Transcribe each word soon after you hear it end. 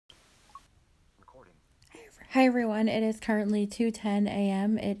Hi everyone, it is currently 2:10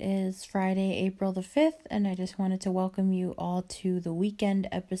 a.m. It is Friday, April the 5th, and I just wanted to welcome you all to the weekend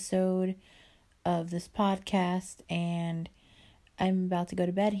episode of this podcast. And I'm about to go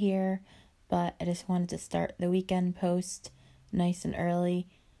to bed here, but I just wanted to start the weekend post nice and early.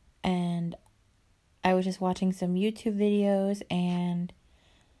 And I was just watching some YouTube videos, and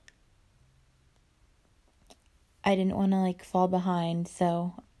I didn't want to fall behind,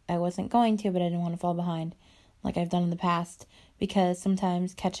 so I wasn't going to, but I didn't want to fall behind like I've done in the past, because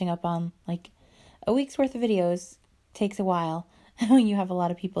sometimes catching up on a week's worth of videos takes a while when you have a lot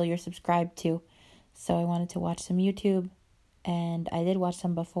of people you're subscribed to. So I wanted to watch some YouTube, and I did watch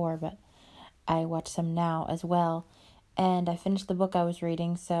some before, but I watch some now as well. And I finished the book I was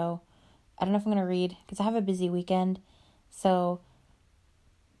reading, so I don't know if I'm going to read, because I have a busy weekend, so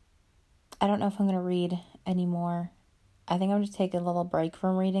I don't know if I'm going to read anymore. I think I'm going to take a little break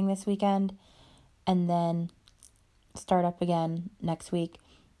from reading this weekend, and then start up again next week,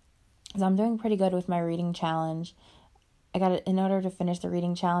 because I'm doing pretty good with my reading challenge. In order to finish the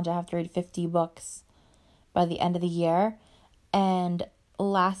reading challenge, I have to read 50 books by the end of the year, and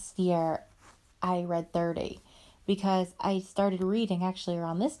last year I read 30, because I started reading actually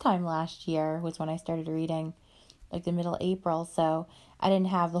around this time last year was when I started reading, like the middle of April, so I didn't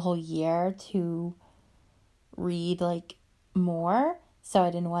have the whole year to read more, so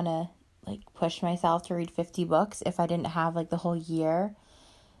I didn't want to push myself to read 50 books if I didn't have the whole year.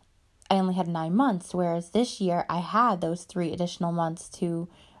 I only had 9 months, whereas this year I had those 3 additional months to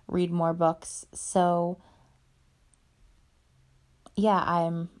read more books. So yeah,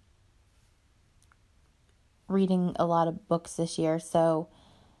 I'm reading a lot of books this year, so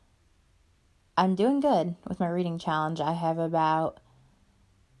I'm doing good with my reading challenge. I have about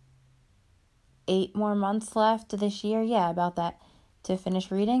 8 more months left this year. Yeah, about that, to finish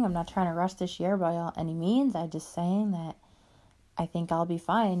reading. I'm not trying to rush this year by any means. I'm just saying that I think I'll be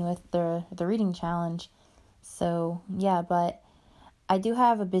fine with the reading challenge. So yeah, but I do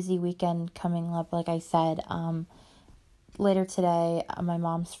have a busy weekend coming up. Like I said, later today, my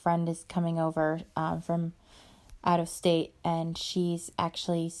mom's friend is coming over from out of state, and she's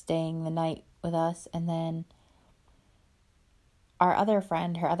actually staying the night with us. And then her other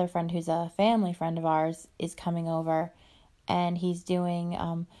friend who's a family friend of ours, is coming over, and he's doing,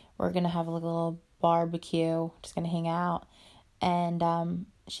 we're going to have a little barbecue, just going to hang out, and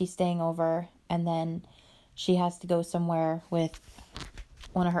she's staying over, and then she has to go somewhere with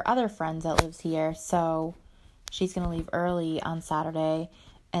one of her other friends that lives here, so she's going to leave early on Saturday,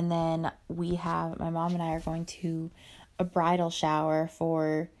 and then my mom and I are going to a bridal shower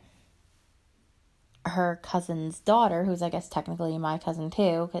for her cousin's daughter, who's I guess technically my cousin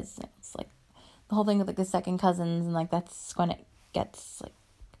too, because it's the whole thing with the second cousins, and that's when it gets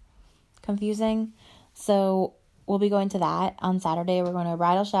confusing. So we'll be going to that on Saturday. We're going to a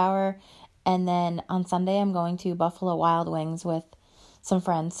bridal shower, and then on Sunday I'm going to Buffalo Wild Wings with some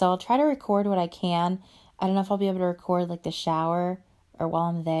friends. So I'll try to record what I can. I don't know if I'll be able to record the shower or while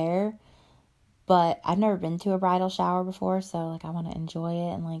I'm there, but I've never been to a bridal shower before, so I want to enjoy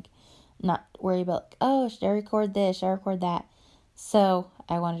it and not worry about oh, should I record this, should I record that. So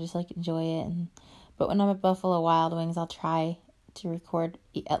I want to just enjoy it. But when I'm at Buffalo Wild Wings, I'll try to record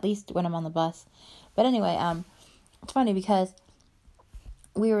at least when I'm on the bus. But anyway, it's funny because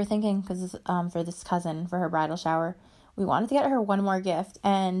we were thinking, because for this cousin, for her bridal shower, we wanted to get her one more gift,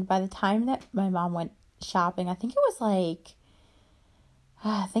 and by the time that my mom went shopping, I think it was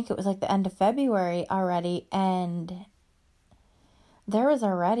the end of February already, and there was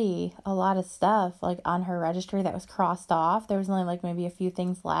already a lot of stuff on her registry that was crossed off. There was only maybe a few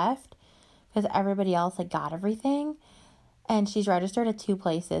things left, because everybody else got everything, and she's registered at 2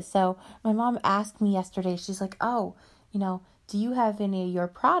 places. So my mom asked me yesterday, she's like, oh, do you have any of your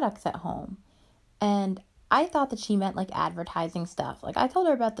products at home? And I thought that she meant advertising stuff. I told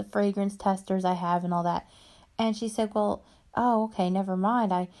her about the fragrance testers I have and all that, and she said, well, oh, okay, never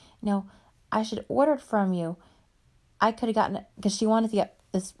mind. I should order it from you. I could have gotten it, because she wanted to get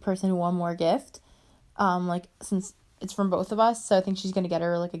this person one more gift, since it's from both of us, so I think she's going to get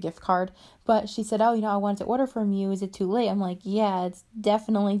her a gift card. But she said, oh, I wanted to order from you. Is it too late? I'm like, yeah, it's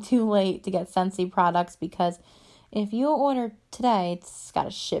definitely too late to get Scentsy products, because if you order today, it's got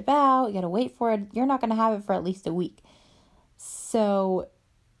to ship out, you got to wait for it, you're not going to have it for at least a week. So,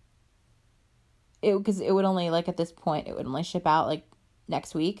 because it would only, at this point, it would only ship out,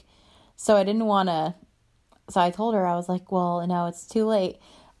 next week. So I didn't want to, so I told her, I was like, well, no, it's too late.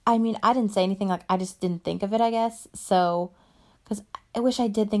 I mean, I didn't say anything, I just didn't think of it, I guess. So, because I wish I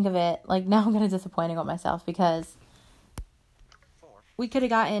did think of it. Now I'm kind of disappointed with myself, because we could have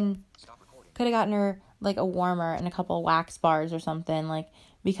gotten her like a warmer and a couple of wax bars or something, like,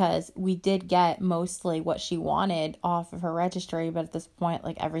 because we did get mostly what she wanted off of her registry, but at this point,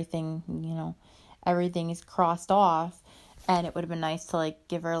 like, everything is crossed off, and it would have been nice to, like,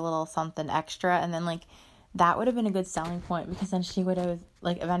 give her a little something extra, and then, like, that would have been a good selling point, because then she would have,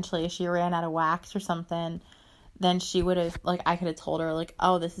 like, eventually, if she ran out of wax or something, then she would have, like, I could have told her, like,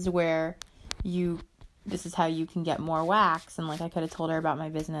 oh, this is how you can get more wax, and, like, I could have told her about my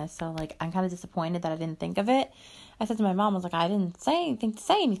business. So, like, I'm kind of disappointed that I didn't think of it. I said to my mom, I was like, I didn't say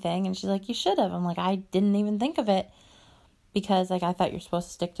anything, and she's like, you should have. I'm like, I didn't even think of it, because, like, I thought you're supposed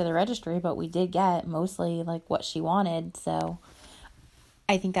to stick to the registry, but we did get mostly, like, what she wanted, so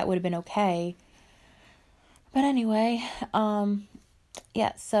I think that would have been okay. But anyway,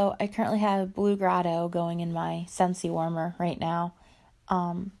 yeah, so I currently have Blue Grotto going in my Scentsy warmer right now.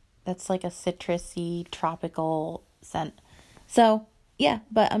 That's like a citrusy, tropical scent. So, yeah,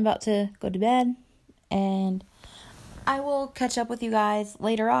 but I'm about to go to bed, and I will catch up with you guys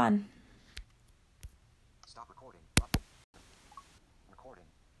later on. Stop recording. Recording.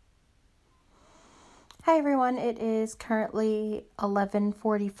 Hi, everyone. It is currently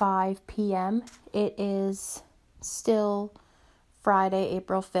 11:45 p.m. It is still Friday,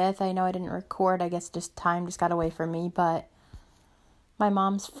 April 5th. I know I didn't record. I guess time just got away from me, but my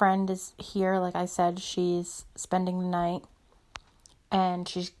mom's friend is here. Like I said, she's spending the night, and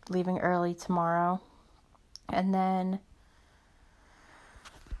she's leaving early tomorrow. And then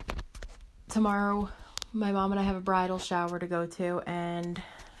tomorrow, my mom and I have a bridal shower to go to, and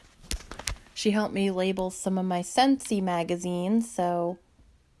she helped me label some of my Scentsy magazines so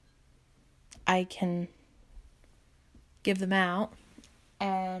I can give them out.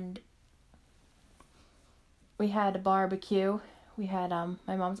 And we had a barbecue. We had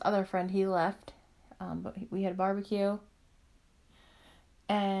my mom's other friend, he left, but we had a barbecue,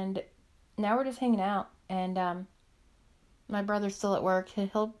 and now we're just hanging out, and my brother's still at work.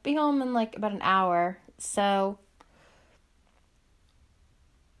 He'll be home in like about an hour, so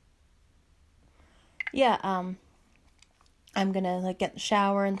yeah, I'm gonna like get in the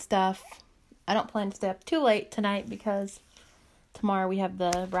shower and stuff. I don't plan to stay up too late tonight because tomorrow we have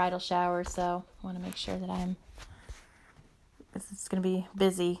the bridal shower, so I want to make sure that it's going to be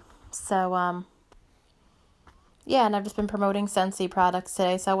busy. So, yeah, and I've just been promoting Scentsy products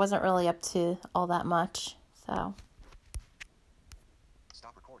today, so I wasn't really up to all that much, so.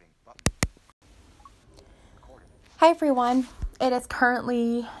 Stop recording button. Recording. Hi, everyone. It is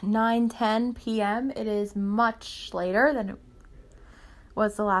currently 9:10 p.m. It is much later than it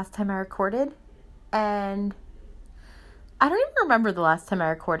was the last time I recorded, and I don't even remember the last time I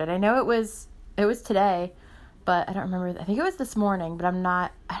recorded. I know it was today, but I don't remember. I think it was this morning, but I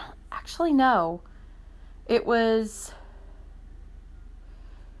don't actually know. It was,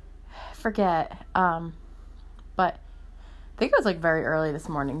 I forget, but I think it was like very early this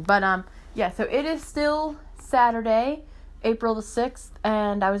morning. But yeah, so it is still Saturday, April the 6th,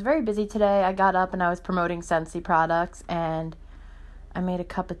 and I was very busy today. I got up and I was promoting Scentsy products, and I made a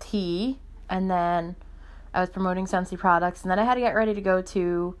cup of tea, and then I was promoting Scentsy products, and then I had to get ready to go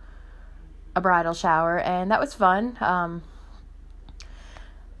to a bridal shower, and that was fun.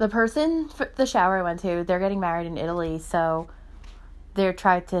 The person for the shower I went to, they're getting married in Italy, so they're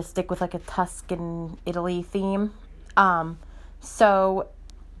trying to stick with like a Tuscan Italy theme. So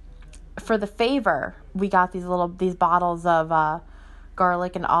for the favor, we got these bottles of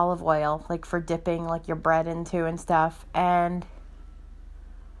garlic and olive oil, like for dipping like your bread into and stuff, and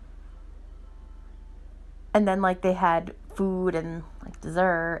then like they had food and like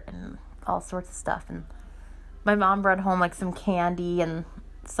dessert and all sorts of stuff, and my mom brought home like some candy and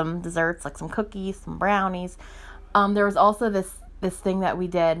some desserts, like some cookies, some brownies. There was also this thing that we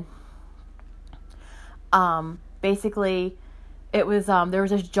did. Basically, it was there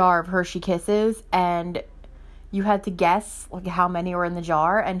was this jar of Hershey Kisses, and you had to guess like how many were in the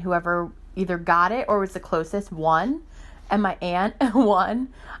jar, and whoever either got it or was the closest won. And my aunt won,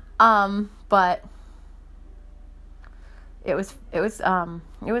 but it was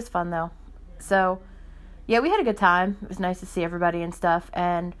fun though. So yeah, we had a good time. It was nice to see everybody and stuff.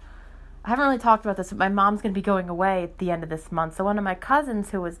 And I haven't really talked about this, but my mom's going to be going away at the end of this month. So one of my cousins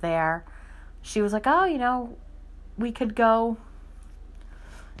who was there, she was like, oh, we could go,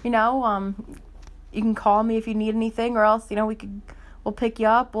 you can call me if you need anything, or else, we'll pick you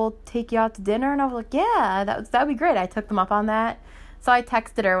up. We'll take you out to dinner. And I was like, yeah, that'd be great. I took them up on that. So I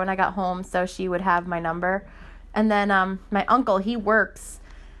texted her when I got home so she would have my number. And then my uncle, he works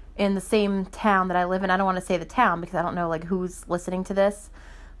in the same town that I live in. I don't want to say the town because I don't know like who's listening to this,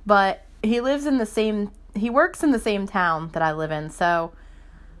 but he works in the same town that I live in. So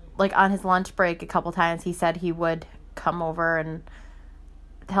like on his lunch break a couple times, he said he would come over and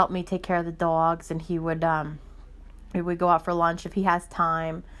help me take care of the dogs, and we would go out for lunch if he has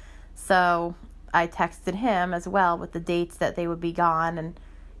time. So I texted him as well with the dates that they would be gone, and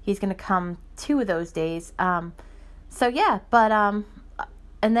he's going to come 2 of those days. So yeah, but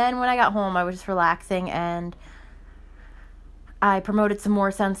and then when I got home, I was just relaxing, and I promoted some more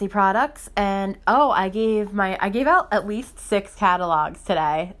Scentsy products, and I gave out at least 6 catalogs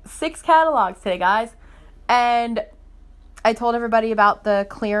today. 6 catalogs today, guys. And I told everybody about the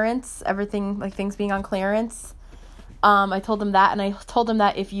clearance, everything, like things being on clearance. I told them that, and I told them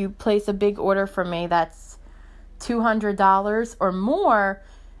that if you place a big order from me that's $200 or more,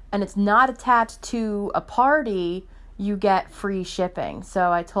 and it's not attached to a party, you get free shipping.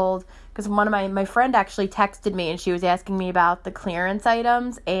 So I told, because one of my friend actually texted me, and she was asking me about the clearance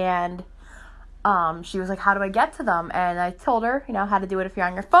items, and she was like, how do I get to them? And I told her, how to do it if you're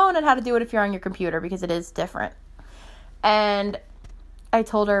on your phone and how to do it if you're on your computer, because it is different. And I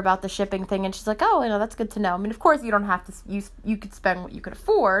told her about the shipping thing, and she's like, oh, that's good to know. I mean, of course, you don't have to, you could spend what you could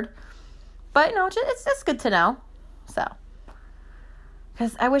afford, but, it's just good to know. So,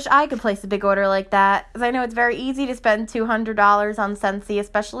 because I wish I could place a big order like that, because I know it's very easy to spend $200 on Scentsy,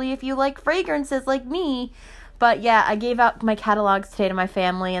 especially if you like fragrances like me. But yeah, I gave out my catalogs today to my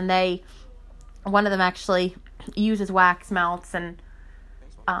family, and one of them actually uses wax melts, and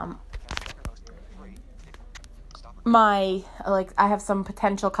I have some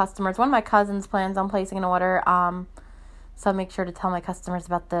potential customers. One of my cousins plans on placing an order, so I'll make sure to tell my customers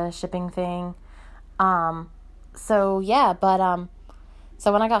about the shipping thing. So yeah, but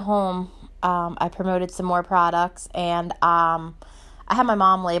so when I got home, I promoted some more products, and I had my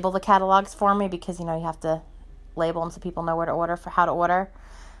mom label the catalogs for me, because you have to label them so people know where to order, for how to order.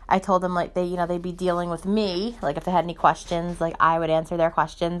 I told them they'd be dealing with me, like if they had any questions, like I would answer their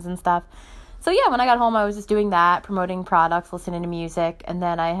questions and stuff. So yeah, when I got home, I was just doing that, promoting products, listening to music, and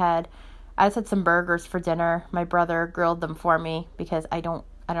then I just had some burgers for dinner. My brother grilled them for me, because I don't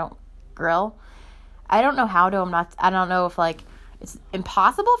grill. I don't know how to. I don't know if it's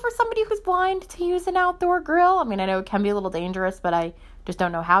impossible for somebody who's blind to use an outdoor grill. I mean, I know it can be a little dangerous, but I just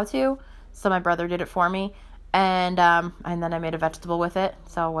don't know how to. So my brother did it for me, and then I made a vegetable with it,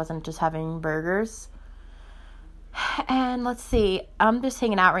 so I wasn't just having burgers. And let's see, I'm just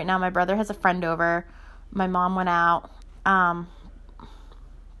hanging out right now. My brother has a friend over. My mom went out.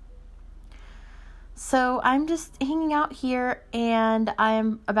 So I'm just hanging out here, and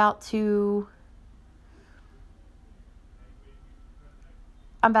I'm about to,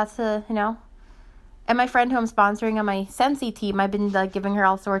 and my friend who I'm sponsoring on my Scentsy team, I've been giving her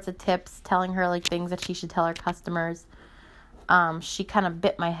all sorts of tips, telling her things that she should tell her customers. She kind of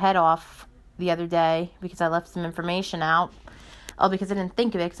bit my head off the other day because I left some information out. Because I didn't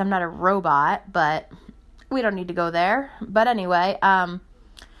think of it, because I'm not a robot, but we don't need to go there. But anyway, yeah,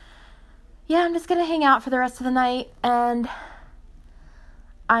 I'm just going to hang out for the rest of the night, and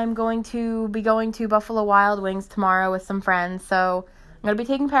I'm going to be going to Buffalo Wild Wings tomorrow with some friends, so I'm going to be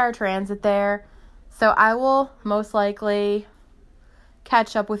taking paratransit there. So I will most likely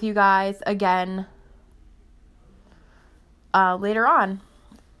catch up with you guys again later on.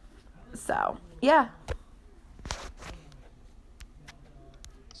 So, yeah.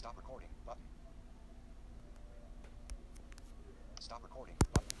 Stop recording button. Stop recording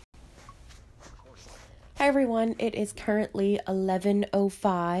button. Recording. Hi everyone, it is currently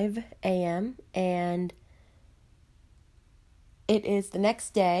 11:05 a.m. and it is the next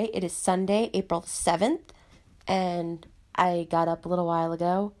day. It is Sunday, April 7th, and I got up a little while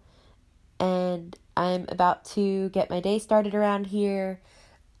ago, and I'm about to get my day started around here.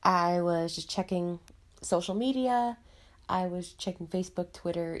 I was just checking social media. I was checking Facebook,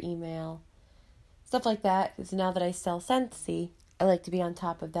 Twitter, email, stuff like that. Because now that I sell Scentsy, I like to be on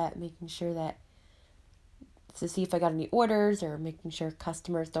top of that, making sure that, to see if I got any orders, or making sure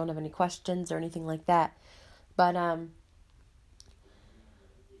customers don't have any questions or anything like that. But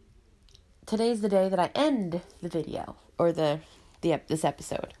today's the day that I end the video, or this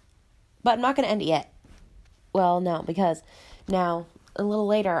episode. But I'm not going to end it yet. Well, no, because now, a little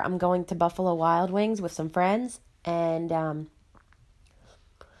later, I'm going to Buffalo Wild Wings with some friends, and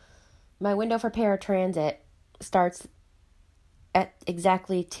my window for paratransit starts at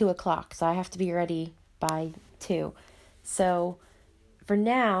exactly 2 o'clock, so I have to be ready by 2. So, for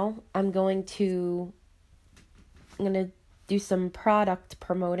now, I'm going to do some product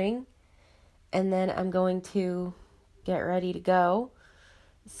promoting, and then I'm going to get ready to go.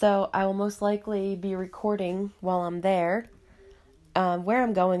 So, I will most likely be recording while I'm there. Where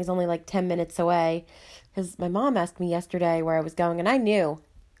I'm going is only 10 minutes away, because my mom asked me yesterday where I was going, and I knew.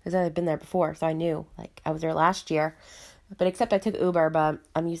 because I've been there before, so I knew, like, I was there last year. But except I took Uber, but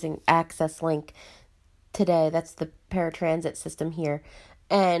I'm using Access Link today. That's the paratransit system here.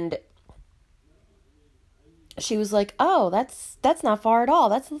 And she was like, "Oh, that's not far at all.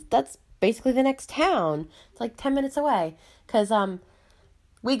 That's basically the next town. It's like 10 minutes away." Because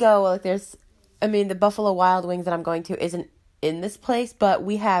we go, like, the Buffalo Wild Wings that I'm going to isn't in this place, but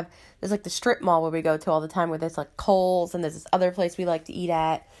there's like the strip mall where we go to all the time, where there's like Kohl's, and there's this other place we like to eat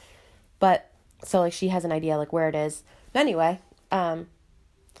at. But so, like, she has an idea like where it is. But anyway,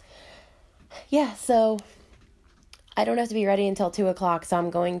 yeah, so I don't have to be ready until 2:00, so I'm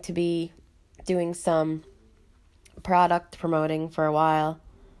going to be doing some product promoting for a while.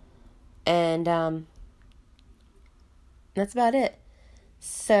 And that's about it.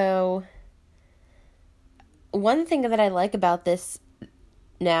 So one thing that I like about this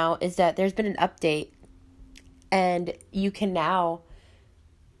now is that there's been an update, and you can now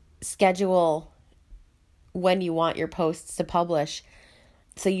schedule when you want your posts to publish,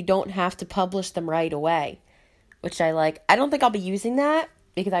 so you don't have to publish them right away, which I like. I don't think I'll be using that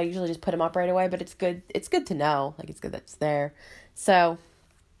because I usually just put them up right away, but it's good to know. Like, it's good that it's there. So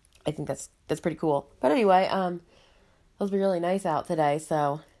I think that's pretty cool. But anyway, it'll be really nice out today,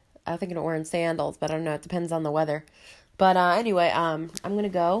 so I was thinking of wearing sandals, but I don't know, it depends on the weather. But anyway, I'm gonna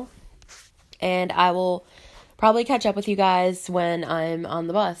go, and I will probably catch up with you guys when I'm on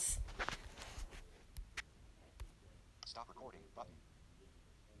the bus. Stop recording button.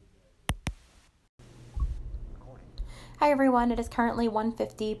 Recording. Hi everyone, it is currently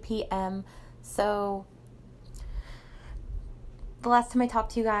 1:50 p.m. So the last time I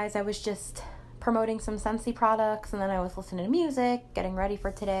talked to you guys, I was just promoting some Scentsy products, and then I was listening to music, getting ready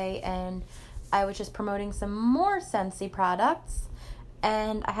for today, and I was just promoting some more Scentsy products,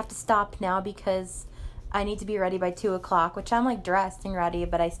 and I have to stop now because I need to be ready by 2:00, which I'm like dressed and ready,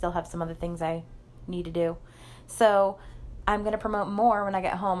 but I still have some other things I need to do. So I'm going to promote more when I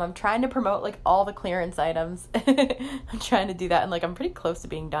get home. I'm trying to promote like all the clearance items. I'm trying to do that, and like I'm pretty close to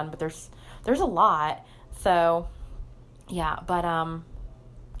being done, but there's a lot. So yeah, but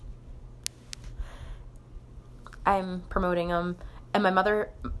I'm promoting them, and my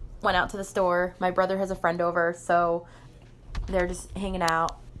mother went out to the store. My brother has a friend over, so they're just hanging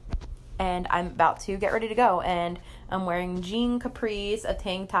out, and I'm about to get ready to go, and I'm wearing jean capris, a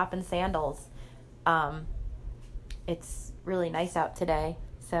tank top, and sandals. It's really nice out today,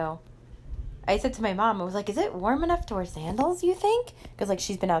 so I said to my mom, I was like, "Is it warm enough to wear sandals, you think?" Because, like,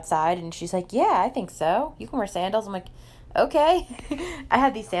 she's been outside, and she's like, "Yeah, I think so. You can wear sandals." I'm like, "Okay." I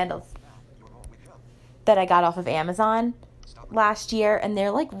had these sandals that I got off of Amazon last year, and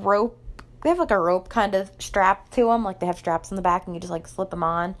they're like rope. They have like a rope kind of strap to them, like they have straps on the back, and you just like slip them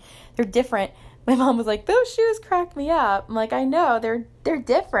on. They're different. My mom was like, "Those shoes crack me up." I'm like, "I know, they're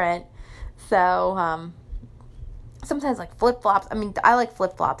different." So sometimes like flip-flops. I mean, I like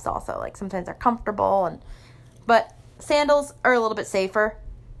flip-flops also. Like, sometimes they're comfortable, but sandals are a little bit safer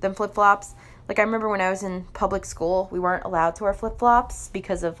than flip-flops. Like, I remember when I was in public school, we weren't allowed to wear flip-flops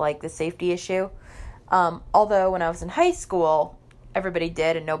because of like the safety issue. Although when I was in high school, everybody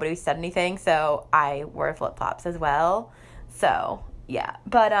did and nobody said anything, so I wore flip-flops as well. So yeah,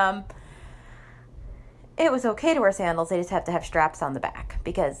 but it was okay to wear sandals. They just have to have straps on the back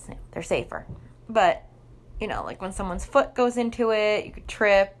because they're safer. But like when someone's foot goes into it, you could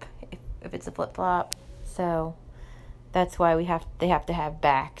trip if it's a flip-flop. So that's why they have to have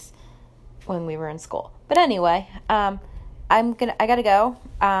backs when we were in school. But anyway, I gotta go.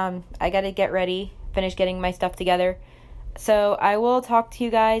 I gotta get ready, finish getting my stuff together. So I will talk to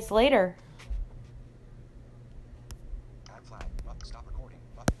you guys later. Time flag button. Stop recording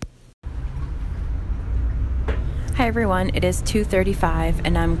button. Hi everyone, it is 2:35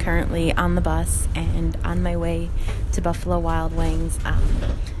 and I'm currently on the bus and on my way to Buffalo Wild Wings.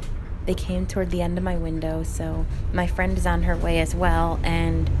 They came toward the end of my window, so my friend is on her way as well,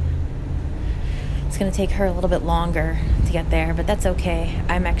 and it's going to take her a little bit longer to get there, but that's okay.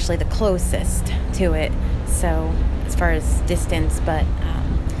 I'm actually the closest to it, so as far as distance, but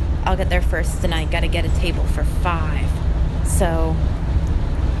I'll get there first, and I got to get a table for 5. So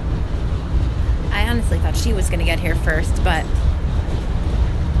I honestly thought she was going to get here first, but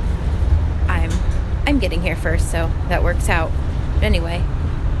I'm getting here first, so that works out. But anyway,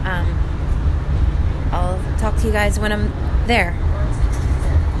 I'll talk to you guys when I'm there.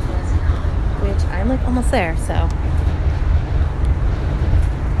 Which I'm like almost there, so.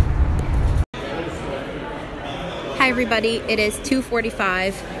 Hi everybody, it is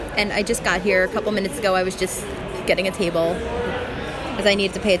 2:45 and I just got here a couple minutes ago. I was just getting a table because I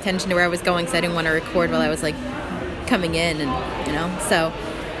needed to pay attention to where I was going, so I didn't want to record while I was like coming in, and so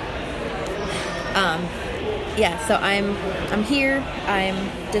Yeah, so I'm here. I'm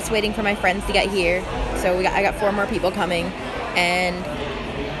just waiting for my friends to get here. So I got 4 more people coming, and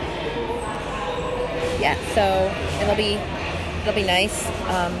yeah, so it'll be nice.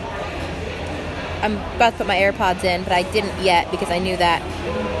 I'm about to put my AirPods in, but I didn't yet because I knew that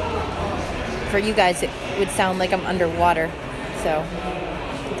for you guys it would sound like I'm underwater, so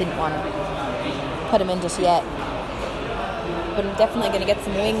I didn't want to put them in just yet. But I'm definitely going to get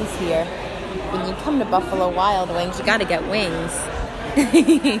some wings here. When you come to Buffalo Wild Wings, you got to get wings.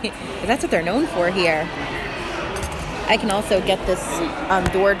 That's what they're known for here. I can also get this on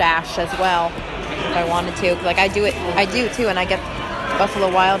DoorDash as well if I wanted to. Like I do too, and I get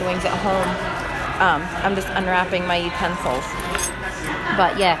Buffalo Wild Wings at home. I'm just unwrapping my utensils.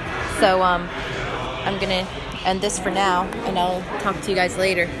 But yeah, so I'm gonna end this for now, and I'll talk to you guys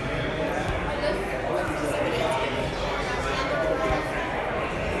later.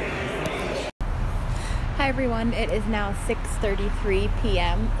 Hi everyone, it is now 6:33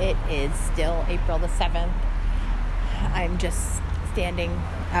 p.m. It is still April the 7th. I'm just standing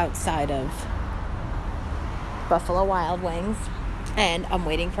outside of Buffalo Wild Wings, and I'm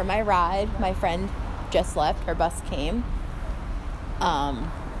waiting for my ride. My friend just left, her bus came.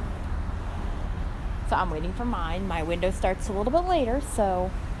 So I'm waiting for mine. My window starts a little bit later, so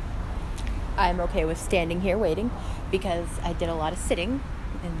I'm okay with standing here waiting because I did a lot of sitting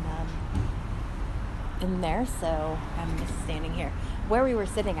in there, so I'm just standing here. Where we were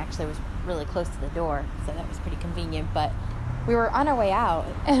sitting actually was really close to the door, so that was pretty convenient, but we were on our way out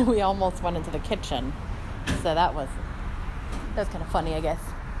and we almost went into the kitchen, so that was kind of funny, I guess.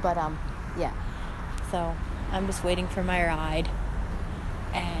 But yeah, so I'm just waiting for my ride,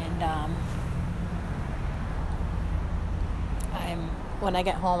 and when I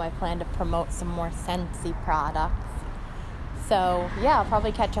get home I plan to promote some more Scentsy products. So yeah, I'll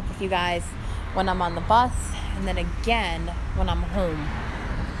probably catch up with you guys when I'm on the bus, and then again when I'm home.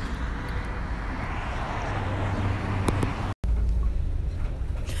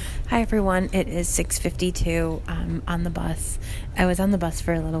 Hi everyone, it is 6:52. I'm on the bus. I was on the bus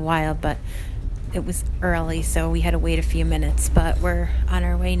for a little while, but it was early, so we had to wait a few minutes, but we're on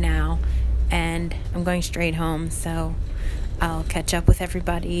our way now, and I'm going straight home, so I'll catch up with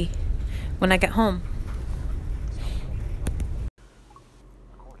everybody when I get home.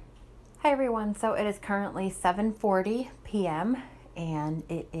 Hi everyone, so it is currently 7:40 p.m. and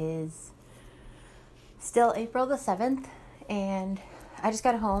it is still April the 7th, and I just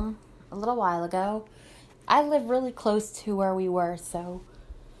got home a little while ago. I live really close to where we were, so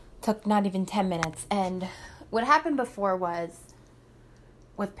it took not even 10 minutes. And what happened before was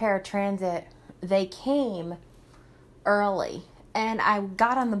with paratransit, they came early and I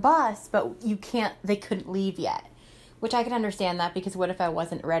got on the bus, but they couldn't leave yet, which I can understand that, because what if I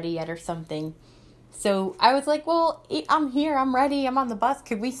wasn't ready yet or something? So I was like, well, I'm here, I'm ready, I'm on the bus,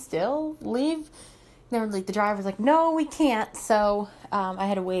 could we still leave? And the driver's like, no, we can't. So I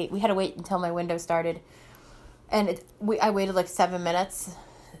had to wait. We had to wait until my window started, and I waited like 7 minutes.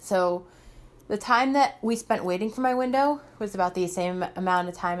 So the time that we spent waiting for my window was about the same amount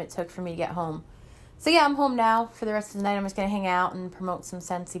of time it took for me to get home. So yeah, I'm home now. For the rest of the night, I'm just gonna hang out and promote some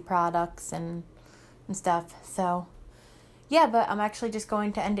Scentsy products and stuff. So yeah, but I'm actually just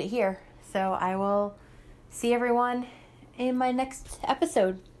going to end it here. So I will see everyone in my next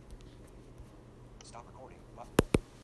episode.